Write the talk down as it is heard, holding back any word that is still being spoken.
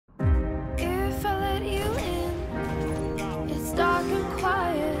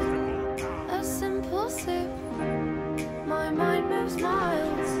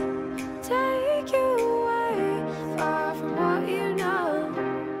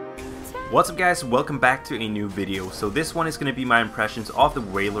What's up guys, welcome back to a new video. So this one is going to be my impressions of the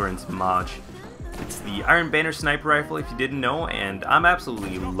Weyloran's mod. It's the Iron Banner sniper rifle if you didn't know, and I'm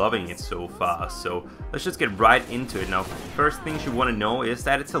absolutely loving it so far. So let's just get right into it. Now, first things you want to know is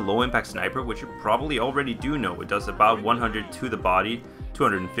that it's a low impact sniper, which you probably already do know. It does about 100 to the body,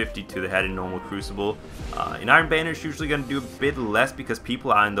 250 to the head in normal crucible. In Iron Banner it's usually going to do a bit less because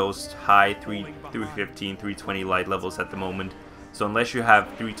people are in those high 315, 320 light levels at the moment. So unless you have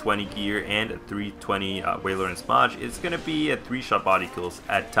 320 gear and a 320 Weyloran Smudge, it's going to be a 3-shot body kills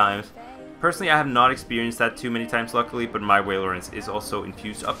at times. Personally, I have not experienced that too many times luckily, but my Weyloran is also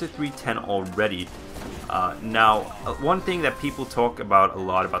infused up to 310 already. Now, one thing that people talk about a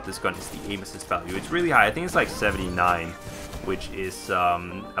lot about this gun is the aim assist value. It's really high. I think it's like 79, which is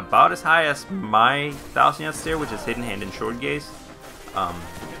about as high as my 1000 yards stare, which is hidden hand and short gaze.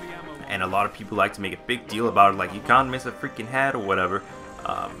 And a lot of people like to make a big deal about it, like you can't miss a freaking head or whatever.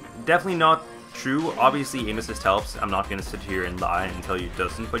 Definitely not true. Obviously aim assist helps. I'm not going to sit here and lie and tell you it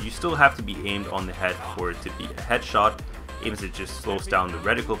doesn't, but you still have to be aimed on the head for it to be a headshot. Aim assist just slows down the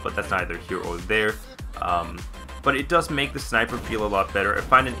reticle, but that's neither here or there. But it does make the sniper feel a lot better. I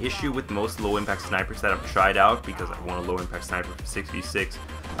find an issue with most low impact snipers that I've tried out, because I want a low impact sniper for 6v6.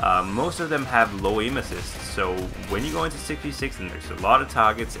 Most of them have low aim assist, so when you go into 6v6 and there's a lot of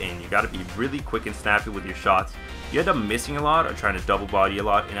targets and you gotta be really quick and snappy with your shots, you end up missing a lot or trying to double body a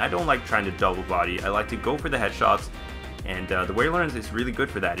lot, and I don't like trying to double body. I like to go for the headshots, and the Weyloran is really good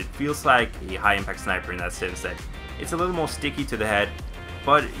for that. It feels like a high impact sniper in that sense that it's a little more sticky to the head,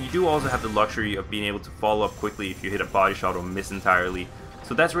 but you do also have the luxury of being able to follow up quickly if you hit a body shot or miss entirely.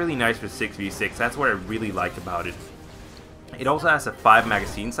 So that's really nice for 6v6. That's what I really like about it. It also has a 5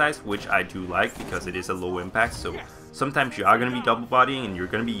 magazine size, which I do like because it is a low impact, so sometimes you are going to be double bodying and you're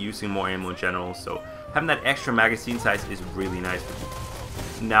going to be using more ammo in general, so having that extra magazine size is really nice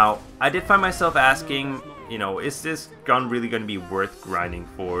for me. Now, I did find myself asking, you know, is this gun really going to be worth grinding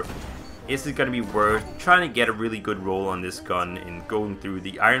for? Is it going to be worth trying to get a really good roll on this gun and going through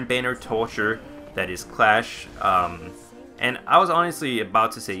the Iron Banner torture that is Clash? And I was honestly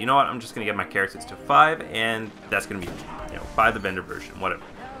about to say, you know what, I'm just going to get my characters to 5, and that's going to be, you know, 5 the vendor version, whatever.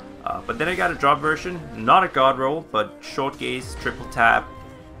 But then I got a drop version, not a god roll, but short gaze, triple tap,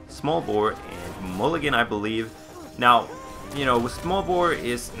 small bore, and mulligan, I believe. Now, you know, with small bore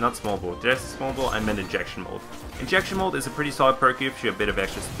is, not small bore, did I say small bore? I meant injection mode. Injection mode is a pretty solid perk, gives you a bit of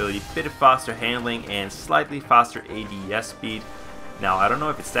extra stability, bit of faster handling, and slightly faster ADS speed. Now, I don't know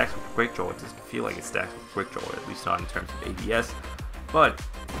if it stacks with quick draw. It doesn't feel like it stacks with quick draw, at least not in terms of ADS. But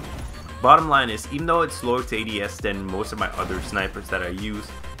bottom line is, even though it's slower to ADS than most of my other snipers that I use,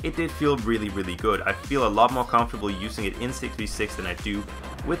 it did feel really, really good. I feel a lot more comfortable using it in 6v6 than I do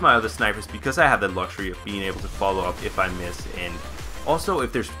with my other snipers because I have the luxury of being able to follow up if I miss. And also,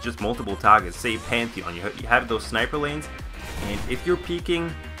 if there's just multiple targets, say Pantheon, you have those sniper lanes, and if you're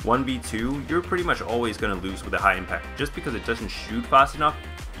peeking 1v2, you're pretty much always going to lose with a high impact. Just because it doesn't shoot fast enough,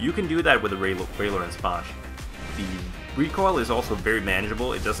 you can do that with a Weyloran Smash. The recoil is also very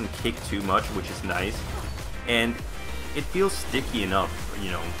manageable, it doesn't kick too much, which is nice, and it feels sticky enough,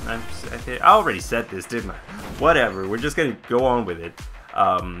 you know. I already said this, didn't I? Whatever, we're just going to go on with it.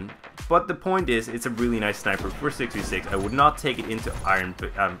 But the point is, it's a really nice sniper for 6v6. I would not take it into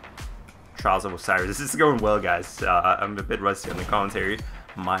Trials of Osiris. This is going well, guys. I'm a bit rusty on the commentary.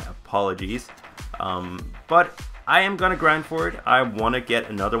 My apologies. But I am gonna grind for it. I want to get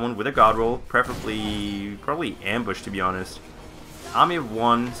another one with a god roll, preferably, probably ambush to be honest. Army of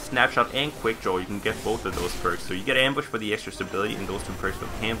 1, snapshot, and quick draw. You can get both of those perks. So you get ambush for the extra stability and those 2 perks for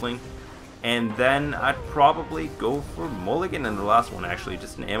handling. And then I'd probably go for mulligan in the last one, actually,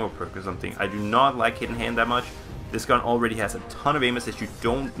 just an ammo perk or something. I do not like hidden hand that much. This gun already has a ton of aim assist. You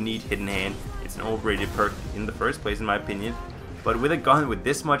don't need hidden hand. It's an overrated perk in the first place, in my opinion. But with a gun with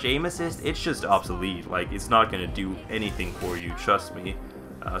this much aim assist, it's just obsolete. Like, it's not going to do anything for you, trust me.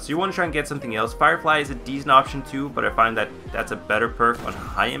 So you want to try and get something else. Firefly is a decent option too, but I find that that's a better perk on a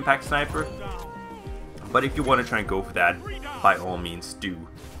high impact sniper. But if you want to try and go for that, by all means do.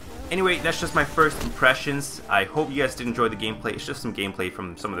 Anyway, that's just my first impressions. I hope you guys did enjoy the gameplay. It's just some gameplay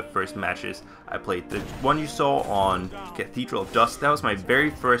from some of the first matches I played. The one you saw on Cathedral of Dust, that was my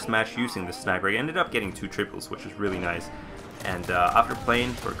very first match using the sniper. I ended up getting 2 triples, which was really nice. And after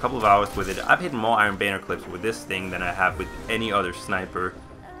playing for a couple of hours with it, I've hit more Iron Banner clips with this thing than I have with any other sniper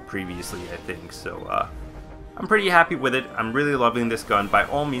previously, I think. So I'm pretty happy with it. I'm really loving this gun. By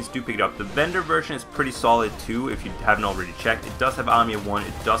all means, do pick it up. The vendor version is pretty solid too, if you haven't already checked. It does have Army of 1,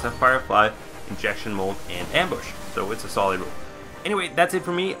 it does have Firefly, Injection Mold, and Ambush. So it's a solid roll. Anyway, that's it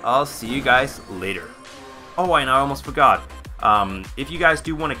for me. I'll see you guys later. Oh, and I almost forgot. If you guys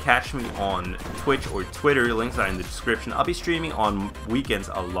do want to catch me on Twitch or Twitter, links are in the description. I'll be streaming on weekends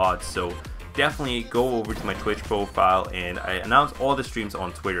a lot, so definitely go over to my Twitch profile, and I announce all the streams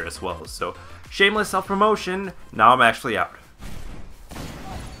on Twitter as well. So shameless self-promotion, now I'm actually out.